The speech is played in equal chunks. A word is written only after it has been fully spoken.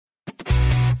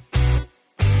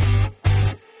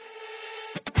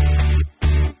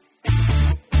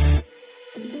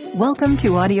Welcome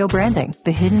to Audio Branding,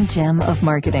 the hidden gem of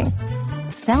marketing.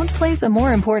 Sound plays a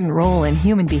more important role in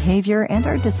human behavior and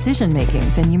our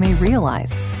decision-making than you may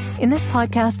realize. In this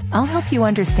podcast, I'll help you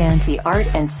understand the art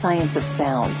and science of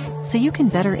sound so you can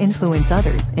better influence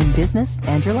others in business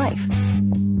and your life.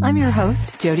 I'm your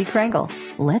host, Jodi Krangle.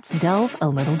 Let's delve a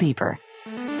little deeper.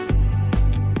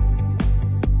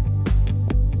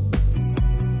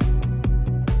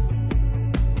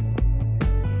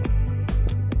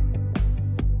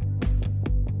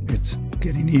 It's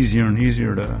getting easier and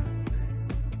easier to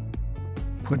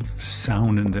put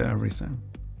sound into everything.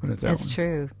 Put it that way. It's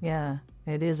true. Yeah,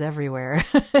 it is everywhere.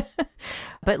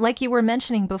 But like you were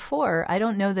mentioning before, I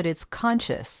don't know that it's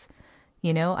conscious.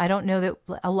 You know, I don't know that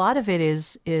a lot of it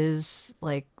is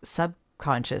like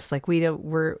subconscious. Like we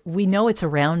know it's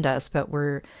around us, but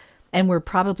we're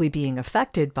probably being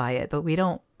affected by it, but we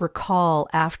don't recall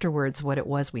afterwards what it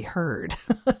was we heard.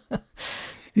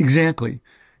 Exactly.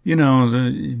 You know,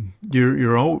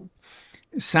 your old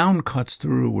sound cuts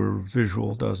through where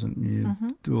visual doesn't.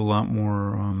 You do a lot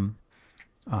more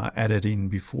editing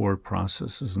before it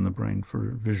processes in the brain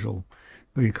for visual,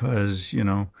 because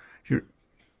you're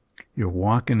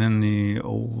walking in the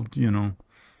old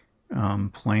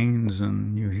plains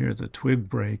and you hear the twig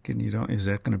break and is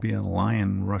that going to be a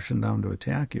lion rushing down to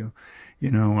attack you?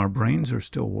 Our brains are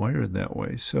still wired that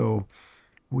way, so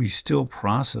we still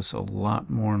process a lot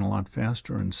more and a lot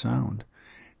faster in sound.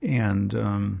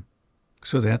 And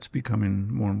so that's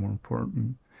becoming more and more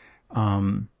important.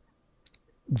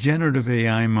 Generative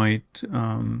AI might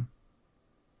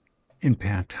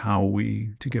impact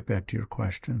to get back to your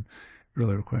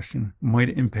earlier question, might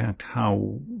impact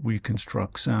how we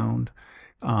construct sound.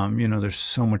 There's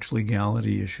so much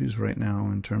legality issues right now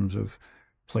in terms of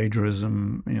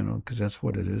plagiarism, because that's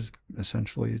what it is,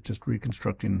 essentially. It's just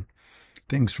reconstructing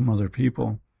things from other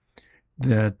people,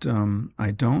 that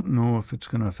I don't know if it's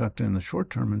going to affect it in the short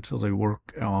term until they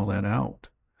work all that out.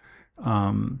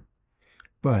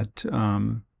 But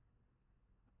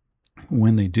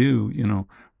when they do,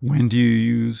 when do you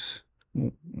use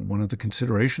one of the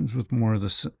considerations with more of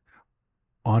the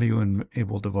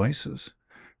audio-enabled devices?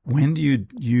 When do you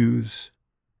use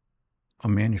a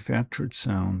manufactured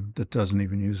sound that doesn't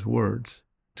even use words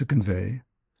to convey,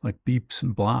 like beeps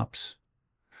and blops?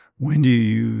 When do you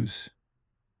use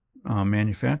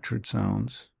manufactured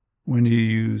sounds? When do you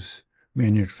use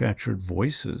manufactured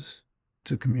voices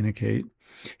to communicate?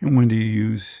 And when do you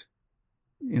use,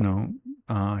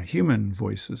 human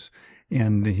voices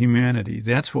and the humanity?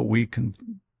 That's what we can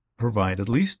provide, at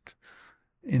least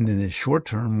in the short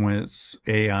term, with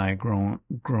AI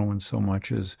growing so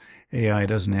much as AI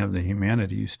doesn't have the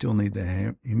humanity. You still need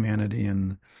the humanity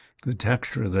and the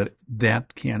texture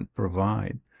that can't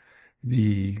provide.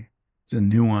 The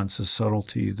nuance, the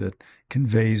subtlety that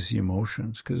conveys the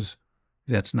emotions, because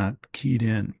that's not keyed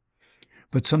in.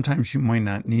 But sometimes you might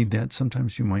not need that.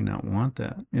 Sometimes you might not want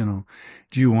that.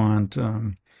 Do you want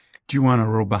a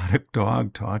robotic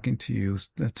dog talking to you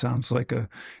that sounds like a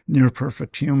near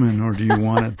perfect human, or do you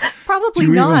want it? Probably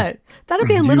not. That'd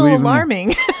be a little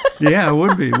alarming. Yeah, it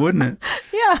would be, wouldn't it?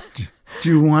 Yeah. Do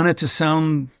you want it to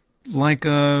sound like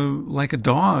a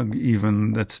dog,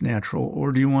 even, that's natural,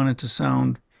 or do you want it to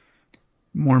sound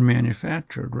more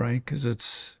manufactured, right? Because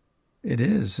it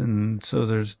is, and so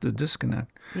there's the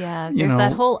disconnect. Yeah, there's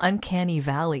that whole uncanny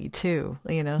valley too.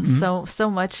 So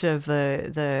much of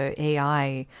the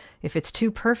AI, if it's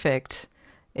too perfect,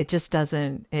 it just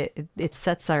doesn't. It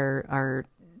sets our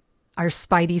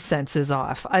spidey senses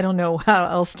off. I don't know how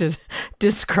else to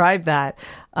describe that.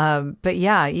 But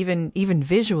yeah, even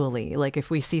visually, like if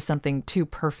we see something too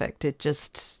perfect,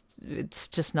 it's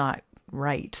just not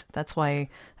right. That's why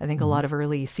I think a lot of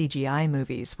early CGI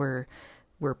movies were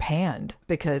panned,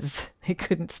 because they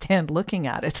couldn't stand looking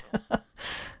at it.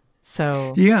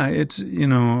 So yeah, it's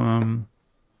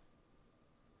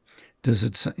does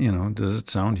it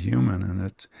sound human,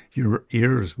 and your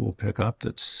ears will pick up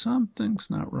that something's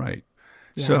not right.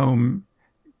 Yeah. So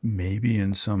maybe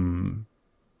in some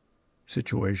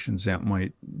situations that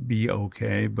might be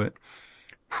okay, but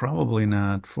probably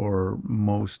not for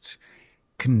most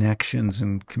connections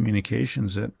and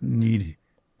communications that need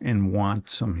and want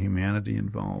some humanity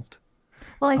involved.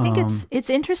 Well, I think it's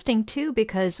interesting too,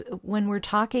 because when we're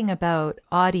talking about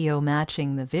audio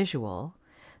matching the visual,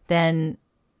 then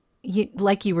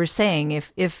like you were saying,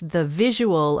 if the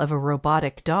visual of a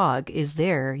robotic dog is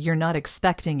there, you're not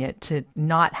expecting it to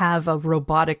not have a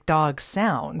robotic dog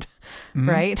sound,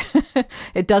 right?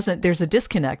 It doesn't, there's a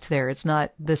disconnect there. It's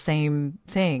not the same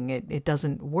thing. It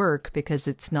doesn't work because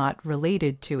it's not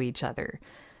related to each other.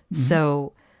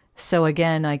 So So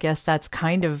again, I guess that's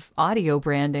kind of audio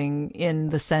branding in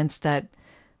the sense that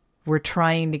we're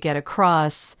trying to get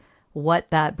across what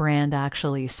that brand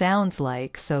actually sounds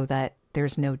like so that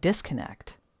there's no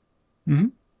disconnect. Hmm.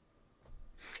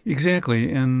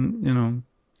 Exactly. And,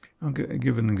 I'll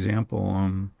give an example.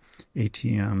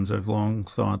 ATMs, I've long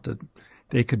thought that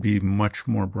they could be much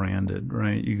more branded,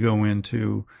 right? You go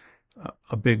into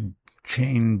a big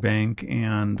chain bank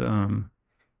and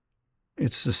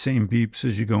it's the same beeps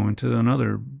as you go into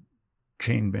another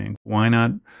chain bank. Why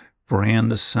not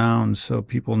brand the sound so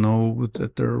people know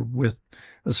that they're with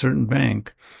a certain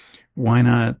bank? Why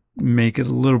not make it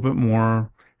a little bit more,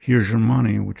 here's your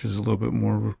money, which is a little bit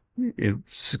more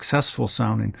successful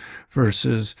sounding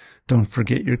versus don't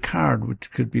forget your card, which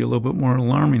could be a little bit more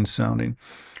alarming sounding.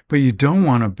 But you don't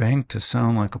want a bank to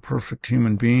sound like a perfect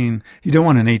human being. You don't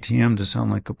want an ATM to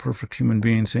sound like a perfect human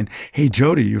being saying, hey,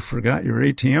 Jodi, you forgot your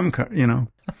ATM card.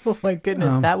 Oh my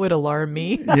goodness, that would alarm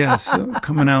me. Yes,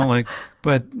 coming out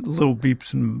but little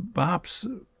beeps and bops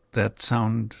that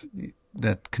sound,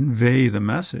 that convey the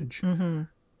message Mm-hmm.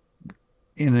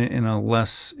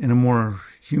 in a more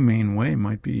humane way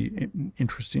might be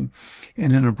interesting,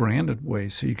 and in a branded way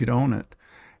so you could own it.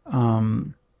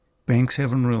 Banks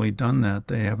haven't really done that.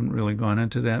 They haven't really gone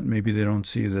into that. Maybe they don't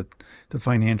see that the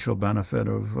financial benefit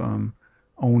of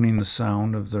owning the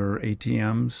sound of their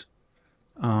ATMs.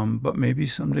 But maybe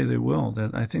someday they will.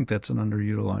 I think that's an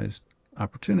underutilized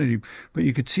opportunity. But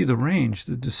you could see the range,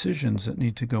 the decisions that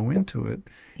need to go into it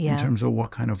in Yeah. terms of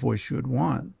what kind of voice you would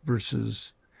want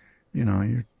versus,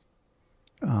 your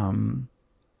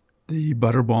the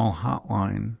Butterball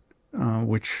Hotline,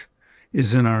 which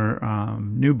is in our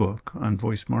new book on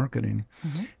voice marketing.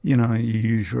 Mm-hmm. You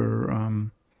use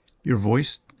your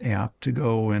voice app to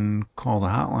go and call the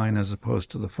hotline as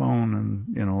opposed to the phone,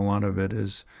 and a lot of it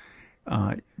is.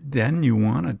 Then you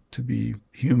want it to be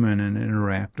human and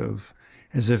interactive,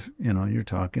 as if you're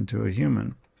talking to a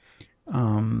human.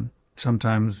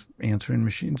 Sometimes answering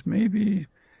machines may be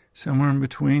somewhere in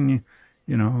between.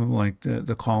 Like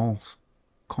the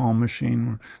call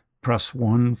machine. Press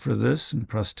 1 for this and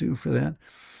press 2 for that.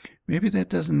 Maybe that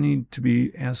doesn't need to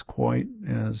be as quite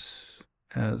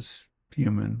as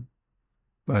human,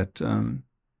 but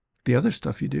the other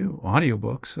stuff you do,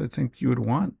 audiobooks, I think you would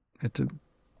want it to.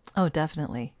 Oh,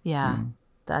 definitely. You Yeah. know,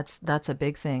 That's a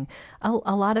big thing. A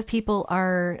lot of people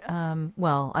are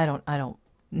well, I don't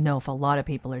know if a lot of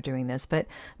people are doing this, but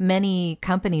many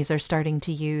companies are starting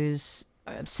to use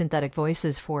synthetic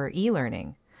voices for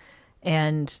e-learning.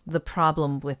 And the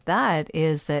problem with that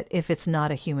is that if it's not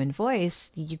a human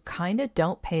voice, you kind of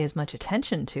don't pay as much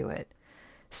attention to it.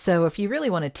 So if you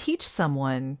really want to teach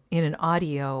someone in an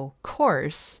audio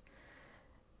course,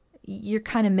 you're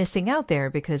kind of missing out there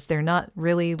because they're not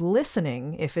really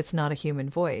listening if it's not a human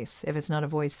voice, if it's not a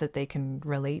voice that they can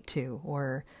relate to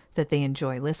or that they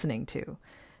enjoy listening to.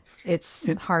 It's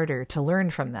it, harder to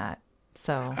learn from that.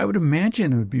 So, I would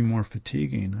imagine it would be more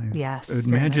fatiguing. I yes, would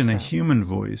very much imagine a so. human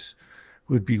voice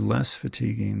would be less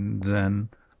fatiguing than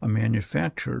a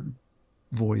manufactured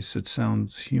voice that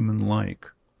sounds human-like,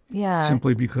 Yeah,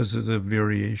 simply because of the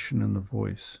variation in the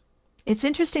voice. it's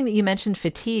interesting that you mentioned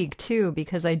fatigue too,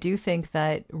 because I do think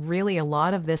that really a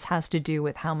lot of this has to do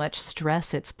with how much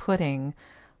stress it's putting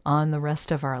on the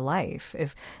rest of our life.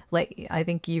 If, like, I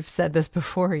think you've said this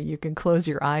before, you can close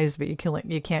your eyes, but you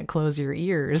can't close your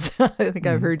ears. I think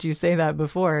I've Mm-hmm. heard you say that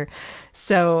before.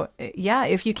 So yeah,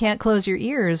 if you can't close your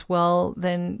ears, well,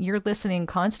 then you're listening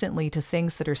constantly to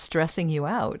things that are stressing you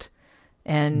out.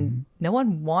 And Mm-hmm. no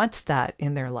one wants that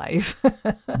in their life.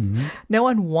 Mm-hmm. No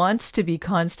one wants to be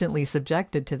constantly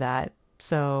subjected to that.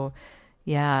 So,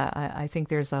 yeah, I think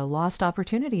there's a lost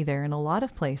opportunity there in a lot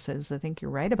of places. I think you're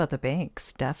right about the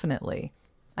banks, definitely.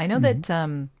 I know Mm-hmm.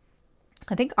 that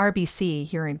I think RBC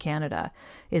here in Canada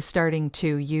is starting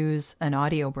to use an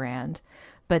audio brand,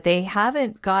 but they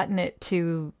haven't gotten it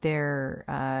to their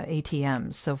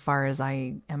ATMs so far as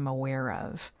I am aware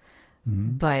of.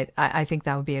 Mm-hmm. But I think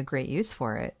that would be a great use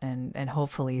for it, and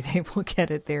hopefully they will get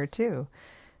it there too.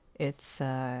 It's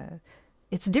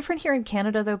it's different here in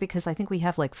Canada though because I think we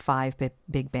have like five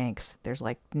big banks. There's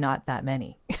like not that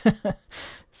many, But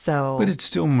so it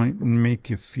still might make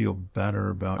you feel better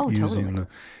about oh, using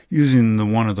totally, the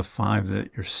one of the five that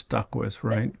you're stuck with,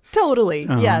 right? totally,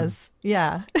 Um, yes,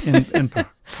 yeah, and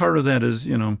part of that is,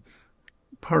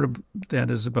 part of that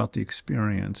is about the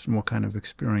experience and what kind of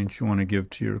experience you want to give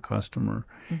to your customer,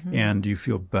 hmm, and you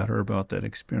feel better about that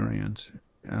experience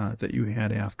that you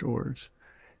had afterwards.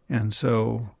 And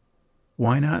so,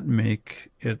 why not make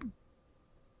it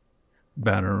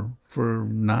better for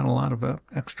not a lot of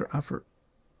extra effort?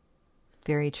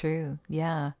 very true,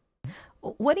 yeah.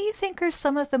 What do you think are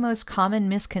some of the most common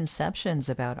misconceptions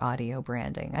about audio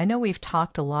branding? I know we've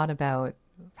talked a lot about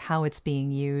how it's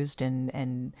being used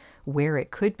and where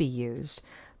it could be used,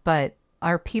 but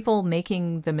are people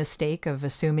making the mistake of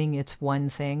assuming it's one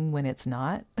thing when it's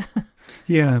not?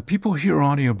 Yeah, people hear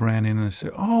audio branding and they say,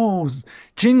 "Oh,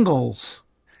 jingles,"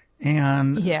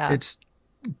 and Yeah. it's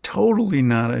totally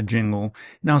not a jingle.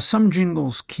 Now, some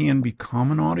jingles can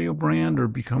become an audio brand or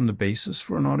become the basis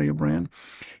for an audio brand.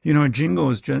 You know, a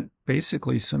jingle is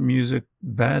basically some music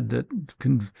bed that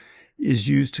is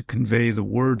used to convey the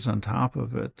words on top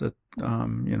of it. That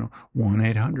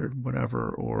 1-800 whatever,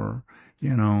 or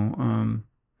you know,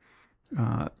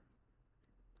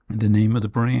 the name of the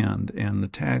brand and the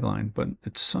tagline, but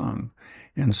it's sung,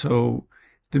 and so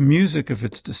the music, if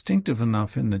it's distinctive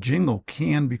enough in the jingle,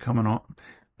 can become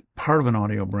part of an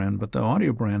audio brand. But the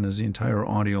audio brand is the entire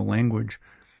audio language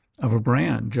of a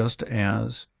brand, just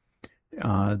as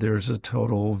there's a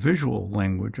total visual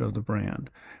language of the brand.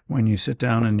 When you sit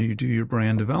down and you do your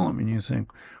brand development, you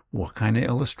think, what kind of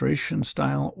illustration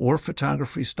style or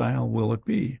photography style will it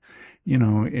be? You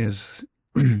know,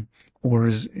 or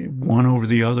is one over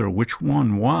the other? Which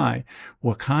one? Why?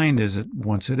 What kind is it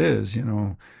once it is? You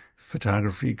know,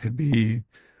 photography could be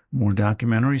more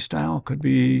documentary style, could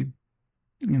be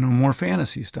more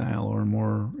fantasy style, or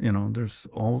more, there's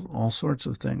all sorts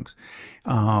of things.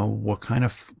 What kind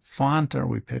of font are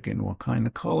we picking? What kind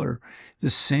of color? The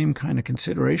same kind of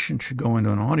consideration should go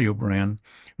into an audio brand,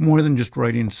 more than just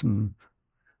writing some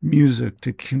music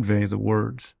to convey the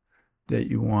words that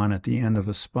you want at the end of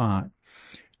a spot.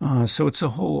 So it's a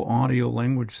whole audio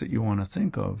language that you want to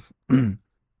think of in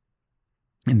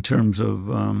terms of,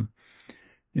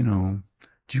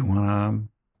 do you want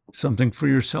something for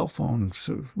your cell phone,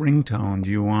 ringtone? Do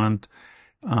you want,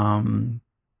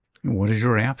 what does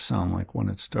your app sound like when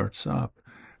it starts up?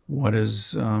 What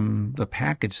does the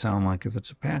package sound like if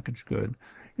it's a packaged good?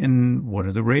 And what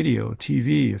are the radio,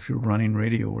 TV, if you're running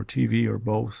radio or TV or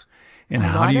both? And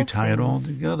how do you tie it all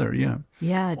together? Yeah.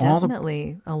 Yeah,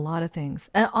 definitely. A lot of things.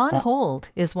 On hold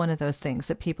is one of those things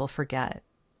that people forget.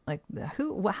 Like,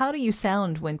 how do you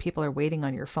sound when people are waiting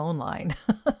on your phone line?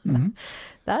 Mm-hmm.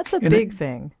 That's a big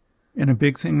thing. And a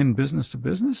big thing in business to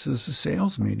business is a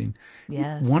sales meeting.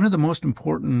 Yes. One of the most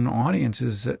important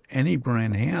audiences that any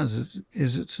brand has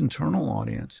is its internal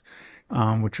audience,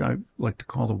 which I like to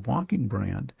call the walking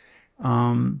brand.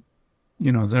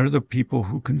 They're the people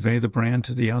who convey the brand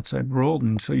to the outside world.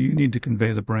 And so you need to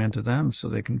convey the brand to them so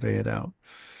they convey it out.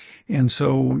 And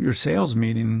so your sales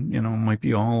meeting, might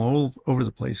be all over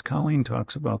the place. Colleen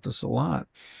talks about this a lot,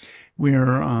 where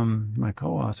my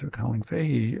co-author, Colleen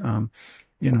Fahey,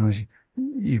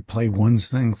 you play one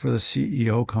thing for the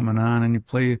CEO coming on, and you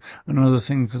play another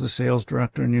thing for the sales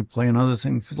director, and you play another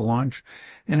thing for the launch,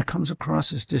 and it comes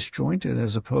across as disjointed,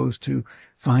 as opposed to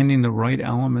finding the right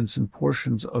elements and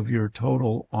portions of your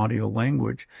total audio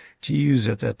language to use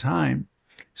at that time.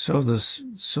 So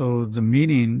the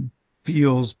meeting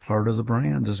feels part of the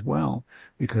brand as well,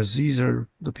 because these are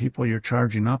the people you're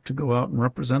charging up to go out and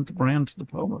represent the brand to the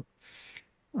public.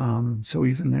 So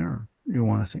even there, you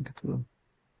want to think it through.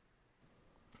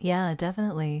 Yeah,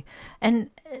 definitely. And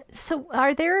so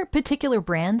are there particular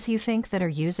brands you think that are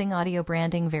using audio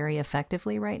branding very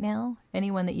effectively right now?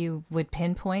 Anyone that you would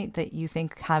pinpoint that you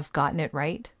think have gotten it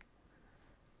right?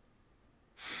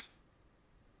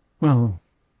 Well,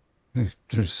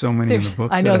 there's so many in the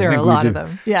book. I know there are a lot of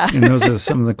them. Yeah. And those are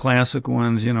some of the classic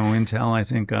ones. Intel, I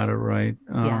think, got it right.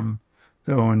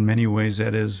 Though in many ways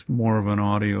that is more of an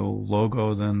audio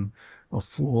logo than a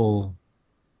full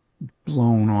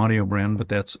blown audio brand, but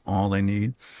that's all they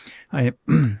need. I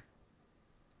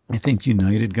think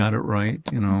United got it right,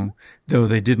 though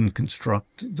they didn't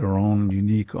construct their own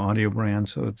unique audio brand.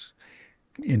 So it's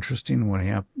interesting what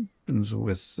happens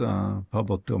with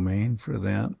public domain for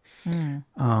that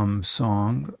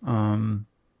song.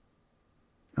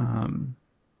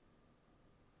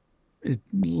 It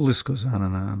list goes on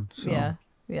and on. So.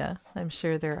 Yeah, I'm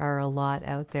sure there are a lot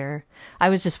out there. I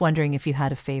was just wondering if you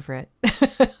had a favorite.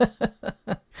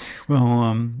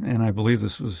 Well, and I believe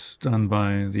this was done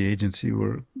by the agency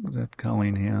that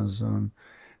Colleen has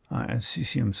at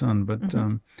CCM Sun, but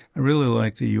I really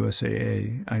like the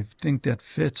USAA. I think that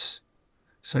fits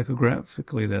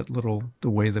psychographically, the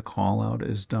way the call out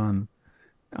is done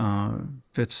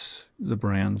fits the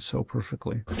brand so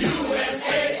perfectly.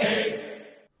 USAA!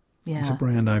 Yeah. It's a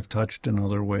brand I've touched in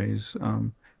other ways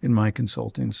in my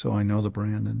consulting, so I know the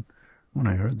brand, and when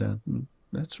I heard that,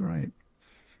 that's right.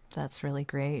 That's really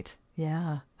great.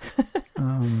 Yeah.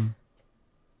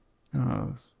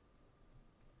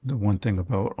 the one thing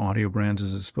about audio brands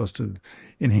is it's supposed to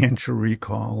enhance your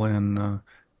recall, and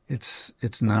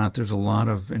it's not. There's a lot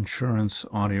of insurance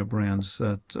audio brands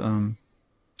that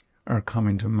are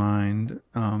coming to mind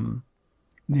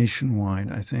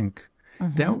nationwide. I think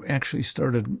that actually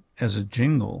started as a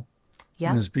jingle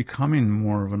and is becoming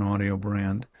more of an audio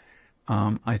brand.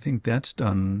 I think that's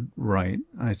done right.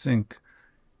 I think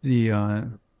the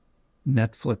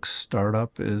Netflix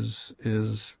startup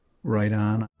is right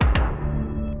on.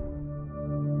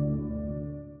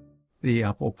 The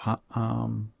Apple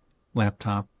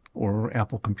laptop or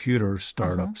Apple computer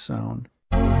startup sound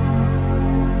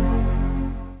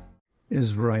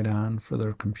is right on for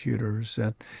their computers.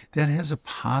 That has a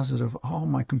positive, oh,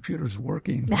 my computer's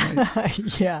working.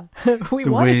 Right? Yeah, we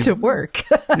want it to work.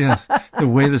 Yes, the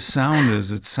way the sound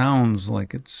is, it sounds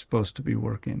like it's supposed to be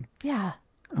working. Yeah,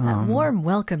 that warm,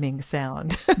 welcoming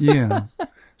sound. Yeah,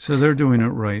 so they're doing it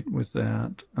right with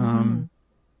that.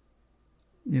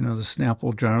 You know, the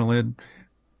Snapple jar lid,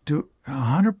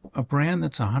 a brand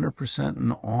that's 100%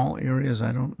 in all areas.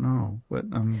 I don't know, but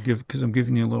because I'm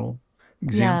giving you a little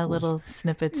examples. Yeah, little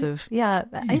snippets of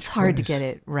it's hard to get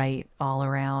it right all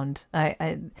around.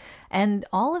 And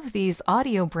all of these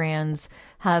audio brands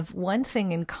have one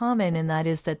thing in common, and that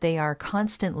is that they are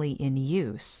constantly in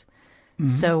use.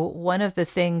 So one of the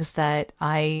things that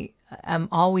I am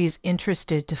always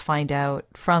interested to find out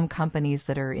from companies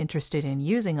that are interested in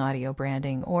using audio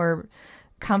branding or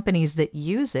companies that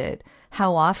use it,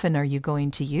 how often are you going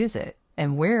to use it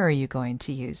and where are you going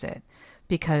to use it?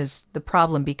 Because the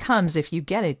problem becomes if you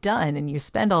get it done and you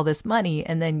spend all this money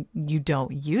and then you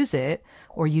don't use it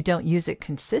or you don't use it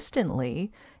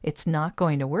consistently, it's not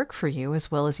going to work for you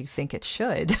as well as you think it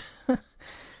should.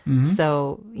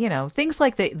 So, you know, things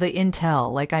like the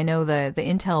Intel, like I know the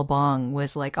Intel bong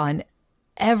was like on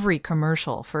every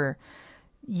commercial for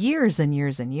years and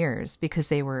years and years because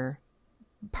they were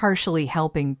partially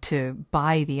helping to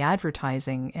buy the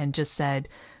advertising and just said,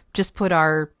 just put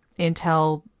our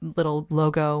Intel little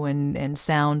logo and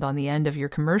sound on the end of your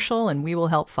commercial and we will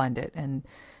help fund it. And,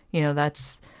 you know,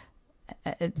 that's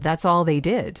all they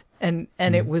did. And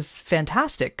it was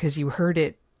fantastic because you heard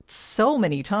it so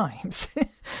many times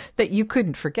that you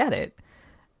couldn't forget it.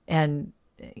 And,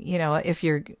 you know, if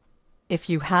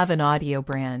you have an audio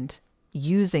brand,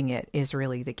 using it is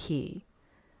really the key.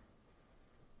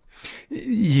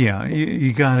 Yeah,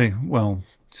 you gotta, well,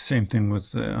 same thing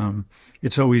with,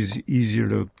 it's always easier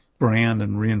to brand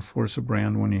and reinforce a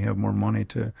brand when you have more money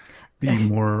to be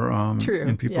more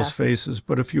in people's faces.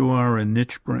 But if you are a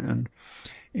niche brand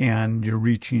and you're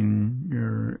reaching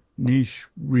your niche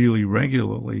really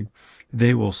regularly,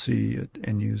 they will see it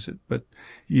and use it. But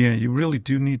yeah, you really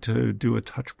do need to do a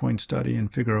touch point study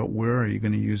and figure out where are you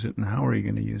going to use it and how are you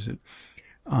going to use it.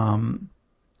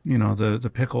 You know, the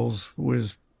Pickles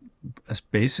was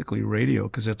basically radio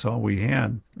because that's all we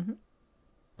had.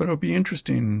 But it would be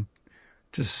interesting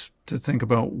just to think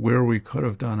about where we could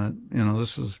have done it. You know,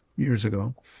 this was years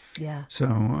ago. Yeah. So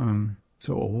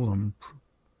old.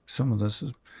 Some of this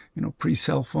is, you know,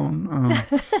 pre-cell phone.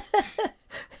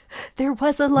 There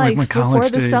was a life like before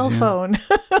the cell phone.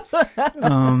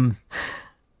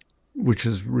 Which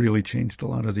has really changed a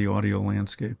lot of the audio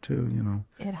landscape too, you know.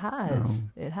 It has.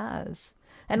 It has.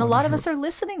 And a lot of us are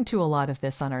listening to a lot of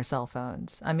this on our cell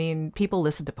phones. I mean, people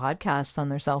listen to podcasts on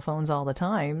their cell phones all the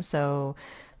time. So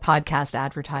podcast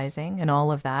advertising and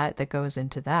all of that goes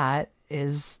into that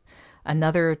is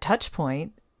another touch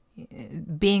point.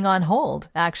 Being on hold,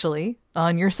 actually,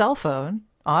 on your cell phone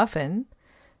often.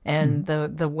 And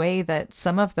the way that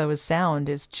some of those sound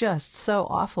is just so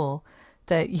awful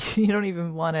that you don't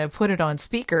even want to put it on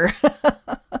speaker.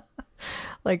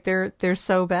 Like they're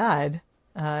so bad.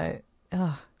 I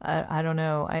don't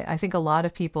know. I think a lot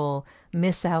of people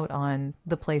miss out on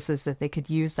the places that they could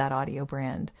use that audio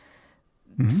brand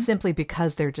simply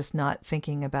because they're just not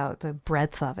thinking about the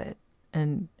breadth of it.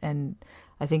 And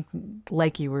I think,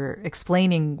 like you were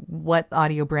explaining what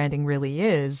audio branding really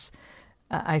is,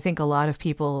 I think a lot of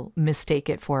people mistake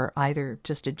it for either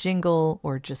just a jingle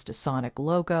or just a sonic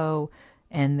logo,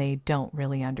 and they don't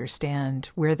really understand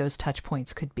where those touch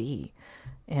points could be.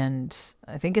 And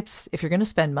I think if you're going to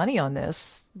spend money on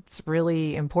this, it's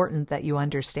really important that you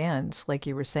understand, like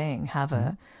you were saying, have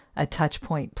a touch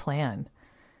point plan,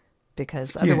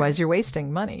 because otherwise you're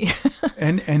wasting money.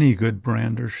 And any good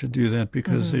brander should do that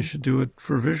because they should do it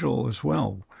for visual as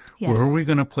well. Yes. Where are we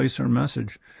going to place our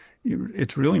message?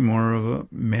 It's really more of a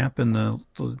map in the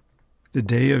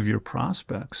day of your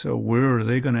prospect. So where are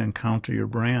they going to encounter your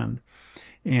brand?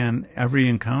 And every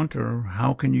encounter,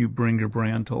 how can you bring your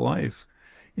brand to life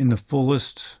in the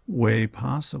fullest way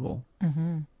possible?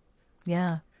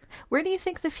 Yeah. Where do you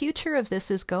think the future of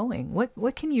this is going?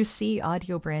 What can you see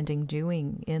audio branding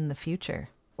doing in the future?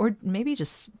 Or maybe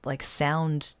just like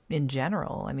sound in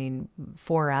general, I mean,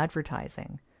 for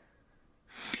advertising.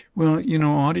 Well,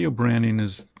 audio branding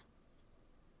is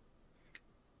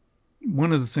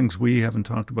one of the things we haven't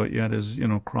talked about yet is,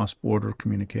 cross-border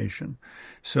communication.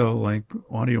 So like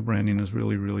audio branding is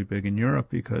really, really big in Europe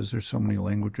because there's so many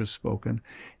languages spoken,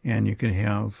 and you can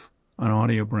have an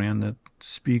audio brand that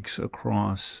speaks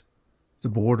across the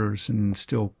borders and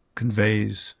still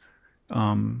conveys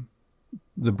the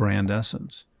brand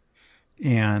essence.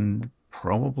 And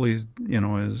probably,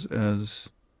 as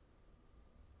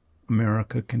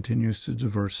America continues to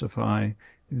diversify,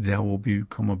 that will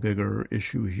become a bigger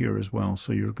issue here as well.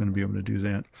 So you're going to be able to do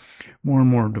that. More and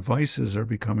more devices are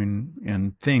becoming,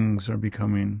 and things are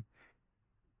becoming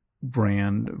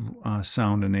brand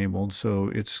sound enabled. So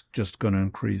it's just going to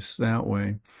increase that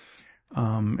way.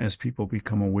 As people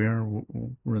become aware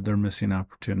where they're missing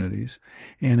opportunities.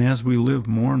 And as we live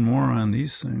more and more on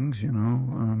these things,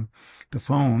 the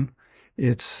phone,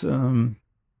 it's, then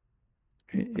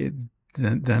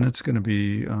it's going to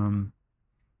be,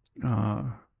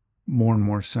 more and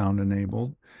more sound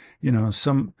enabled.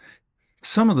 Some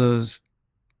of the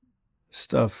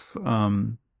stuff,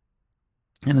 and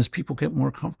as people get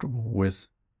more comfortable with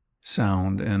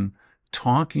sound and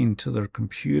talking to their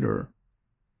computer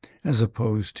as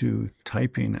opposed to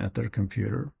typing at their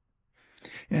computer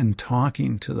and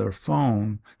talking to their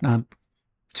phone, not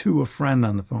to a friend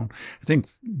on the phone. I think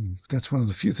that's one of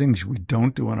the few things we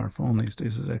don't do on our phone these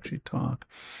days is actually talk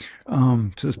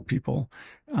to people.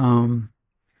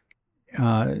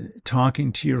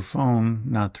 Talking to your phone,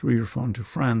 not through your phone to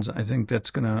friends, I think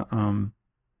that's going to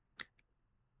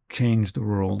change the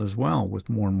world as well with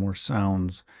more and more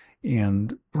sounds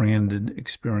and branded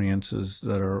experiences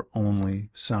that are only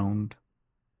sound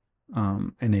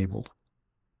enabled.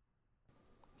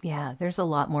 Yeah, there's a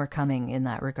lot more coming in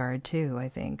that regard too, I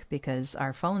think, because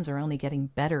our phones are only getting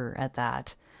better at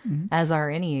that, Mm-hmm. as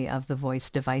are any of the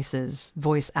voice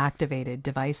activated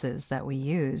devices that we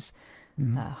use.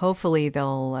 Mm-hmm. Hopefully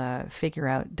they'll figure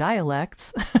out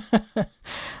dialects.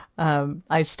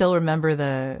 I still remember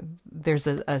there's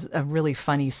a really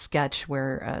funny sketch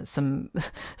where some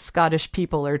Scottish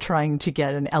people are trying to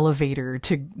get an elevator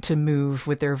to move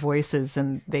with their voices,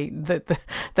 and the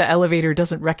elevator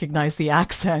doesn't recognize the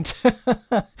accent.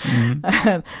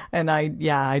 Mm-hmm. and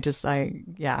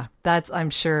that's, I'm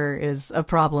sure, is a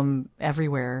problem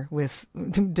everywhere with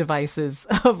devices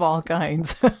of all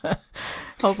kinds.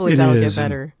 Hopefully that'll get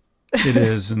better. It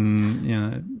is,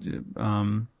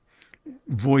 and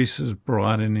voice is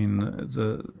broadening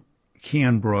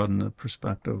can broaden the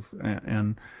perspective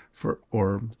and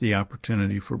or the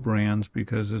opportunity for brands,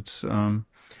 because it's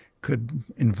could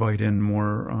invite in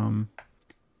more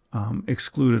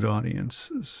excluded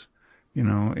audiences.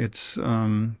 It's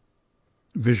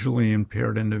visually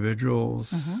impaired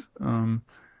individuals.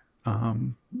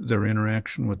 Their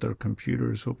interaction with their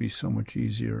computers will be so much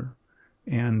easier,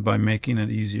 and by making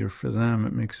it easier for them,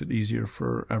 it makes it easier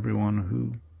for everyone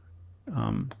who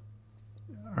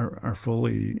are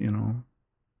fully,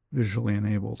 visually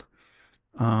enabled.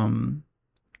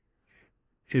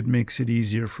 It makes it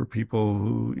easier for people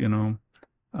who,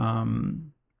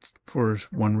 for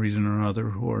one reason or another,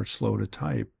 who are slow to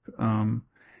type.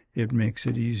 It makes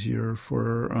it easier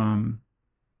for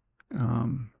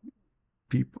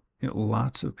people,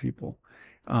 lots of people.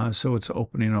 So it's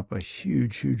opening up a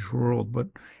huge, huge world. But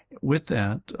with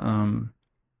that,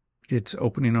 it's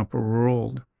opening up a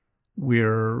world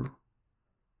where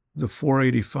the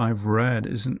 485 red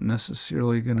isn't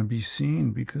necessarily going to be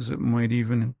seen, because it might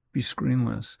even be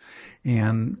screenless.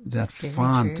 And that Very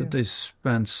font true. that they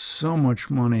spent so much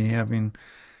money having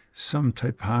some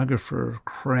typographer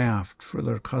craft for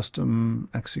their custom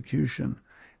execution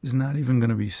is not even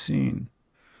going to be seen.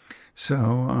 So,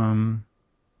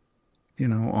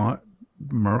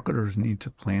 marketers need to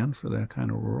plan for that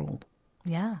kind of world.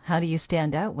 Yeah. How do you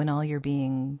stand out when all you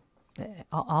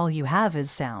have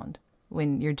is sound?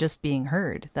 When you're just being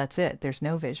heard, that's it. There's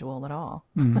no visual at all.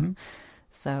 Mm-hmm.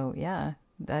 So yeah,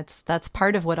 that's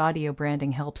part of what audio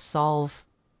branding helps solve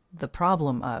the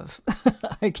problem of.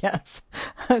 I guess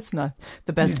that's not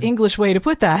the best Yeah. English way to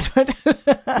put that, but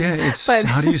Yeah, it's but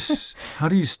how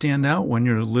do you stand out when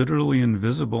you're literally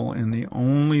invisible and the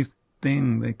only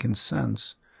thing they can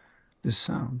sense is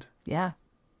sound? yeah,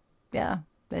 yeah.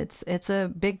 It's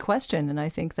a big question, and I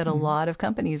think that a Mm-hmm. lot of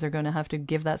companies are going to have to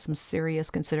give that some serious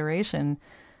consideration,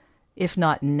 if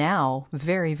not now,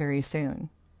 very, very soon,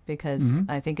 because Mm-hmm.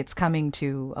 I think it's coming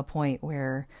to a point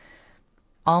where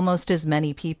almost as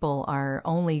many people are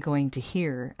only going to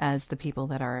hear as the people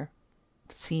that are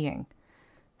seeing.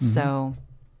 Mm-hmm. So,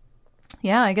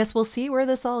 yeah, I guess we'll see where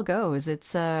this all goes.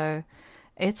 It's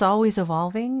always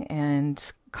evolving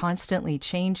and constantly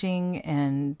changing,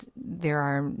 and there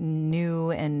are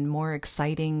new and more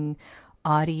exciting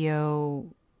audio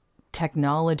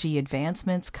technology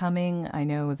advancements coming. I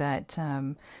know that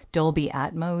Dolby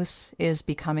Atmos is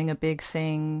becoming a big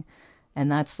thing,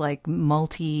 and that's like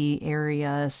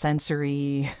multi-area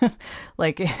sensory.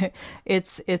 Like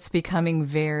it's becoming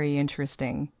very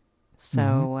interesting. Mm-hmm.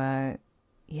 So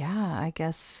yeah, I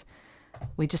guess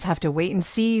we just have to wait and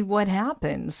see what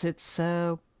happens. It's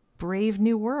a brave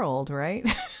new world, right?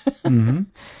 Mm-hmm.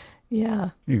 Yeah.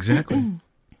 Exactly.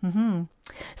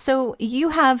 So you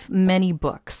have many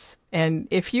books, and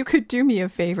if you could do me a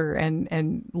favor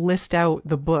and list out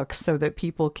the books so that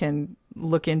people can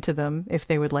look into them if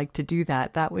they would like to do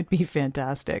that, that would be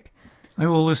fantastic. I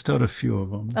will list out a few of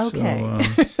them. So,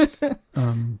 Okay.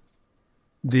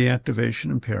 the activation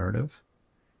imperative,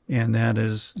 and that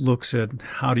is looks at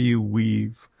how do you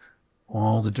weave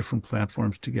all the different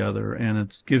platforms together, and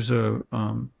it gives a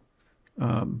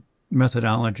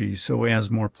methodology. So as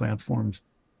more platforms,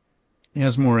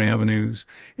 as more avenues,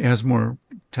 as more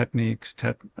techniques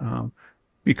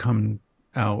become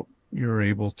out, you're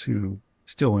able to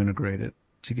still integrate it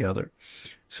together.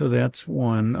 So that's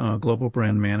one. Global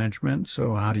brand management.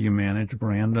 So how do you manage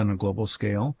brand on a global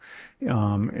scale? It's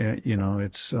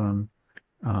brand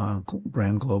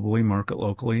globally, market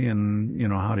locally,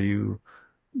 and how do you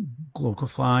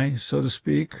glocify, so to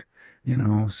speak?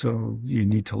 So you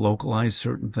need to localize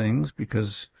certain things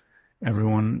because every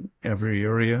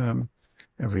area,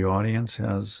 every audience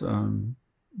has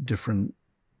different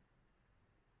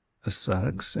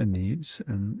aesthetics and needs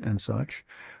and such.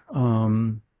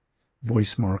 Um,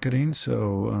 Voice marketing.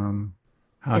 So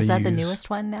how Is to that the use newest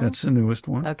one now? that's the newest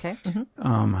one. Okay.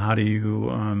 How do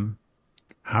you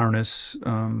harness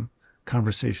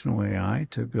conversational AI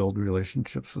to build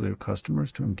relationships with your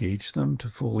customers, to engage them, to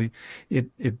fully, it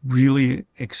really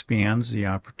expands the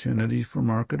opportunity for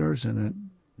marketers, and it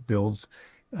builds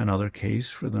another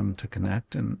case for them to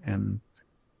connect, and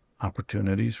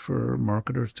opportunities for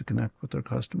marketers to connect with their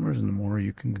customers. And the more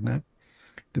you can connect,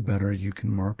 the better you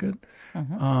can market.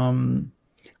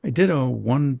 I did a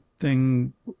one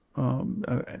thing.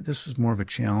 This was more of a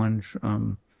challenge.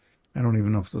 I don't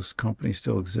even know if this company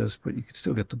still exists, but you could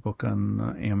still get the book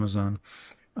on Amazon.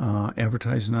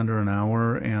 Advertising under an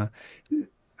hour, and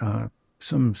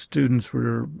some students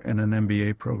were in an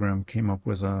MBA program came up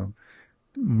with a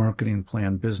marketing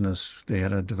plan business. They had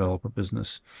to develop a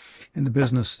business, and the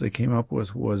business they came up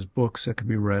with was books that could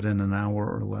be read in an hour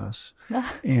or less,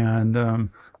 and It's a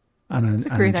on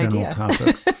a great general idea.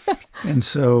 topic. And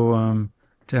so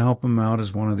to help them out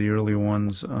as one of the early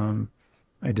ones,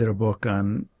 I did a book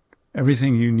on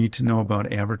everything you need to know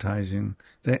about advertising,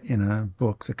 that in a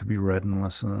book that could be read in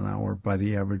less than an hour by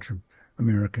the average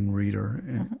American reader,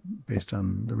 based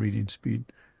on the reading speed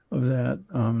of that.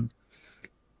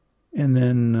 And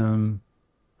then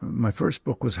my first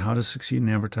book was How to Succeed in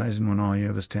Advertising When All You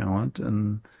Have Is Talent.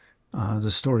 And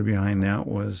the story behind that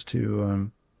was I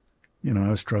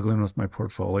was struggling with my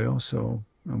portfolio. So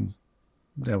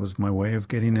that was my way of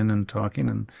getting in and talking.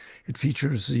 And it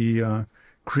features the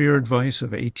career advice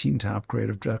of 18 top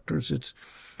creative directors. It's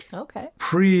Okay.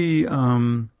 pre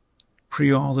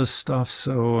all this stuff.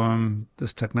 So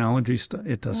this technology stuff,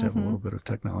 it does have a little bit of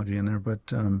technology in there,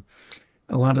 but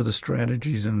a lot of the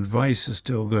strategies and advice is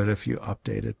still good if you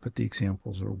update it, but the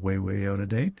examples are way, way out of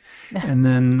date. And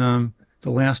then the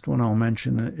last one I'll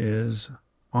mention is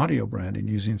audio branding,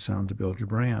 using sound to build your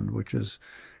brand, which is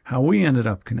how we ended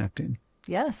up connecting,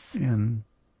 Yes. and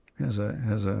has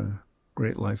a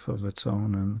great life of its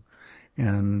own.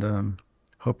 And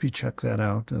hope you check that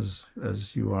out as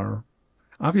you are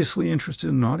obviously interested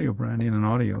in audio branding and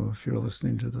audio if you're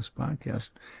listening to this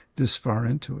podcast this far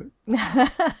into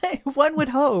it. One would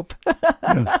hope.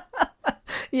 Yes.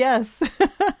 Yes.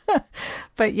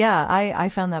 But yeah, I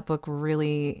found that book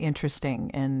really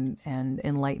interesting and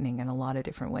enlightening in a lot of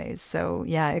different ways. So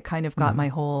yeah, it kind of got my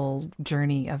whole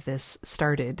journey of this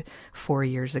started 4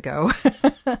 years ago.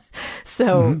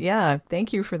 So yeah,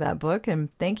 thank you for that book, and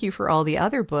thank you for all the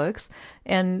other books.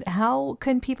 And how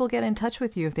can people get in touch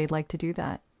with you if they'd like to do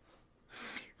that?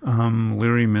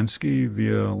 Larry Minsky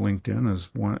via LinkedIn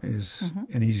is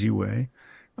an easy way.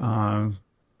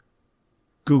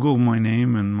 Google my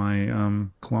name, and my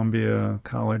Columbia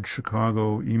College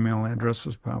Chicago email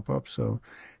addresses pop up. So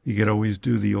you could always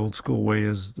do the old school way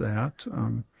as that.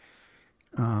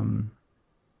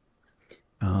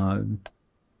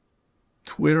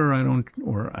 Twitter,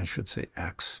 or I should say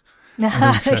X.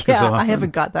 I don't check as often. I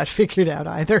haven't got that figured out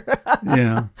either.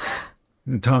 Yeah.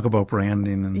 And talk about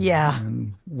branding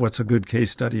and what's a good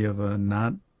case study of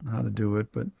not how to do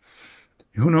it. But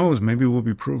who knows? Maybe we'll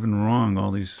be proven wrong,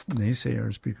 all these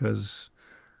naysayers, because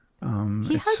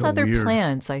he has so other weird.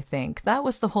 plans, I think. That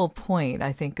was the whole point,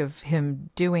 I think, of him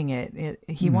doing it.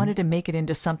 He wanted to make it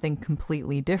into something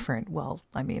completely different. Well,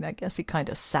 I mean, I guess he kind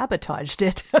of sabotaged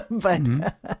it, but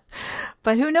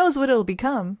but who knows what it'll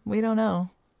become? We don't know.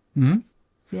 Mm-hmm.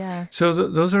 Yeah. So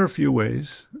those are a few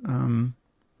ways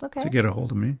Okay. to get a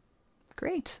hold of me.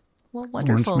 Great. Well,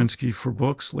 wonderful. Laurence Minsky for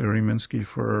books, Larry Minsky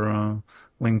for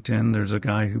LinkedIn. There's a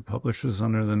guy who publishes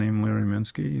under the name Larry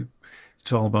Minsky.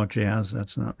 It's all about jazz.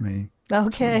 That's not me.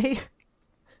 Okay.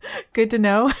 Good to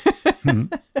know. I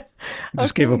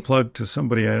just gave a plug to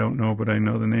somebody I don't know, but I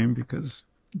know the name because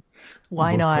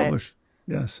why not? Published.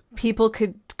 Yes. People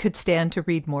could stand to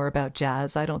read more about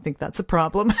jazz. I don't think that's a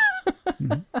problem.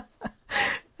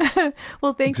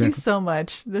 Well, thank you so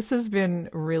much. This has been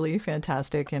really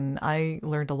fantastic, and I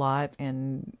learned a lot,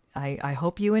 and I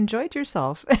hope you enjoyed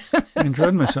yourself. I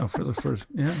enjoyed myself for the first,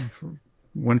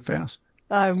 went fast.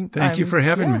 Thank you for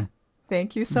having me.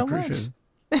 Thank you so much.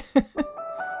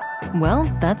 Well,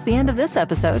 that's the end of this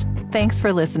episode. Thanks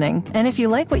for listening. And if you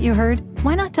like what you heard,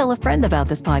 why not tell a friend about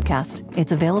this podcast?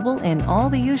 It's available in all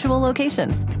the usual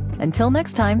locations. Until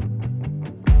next time.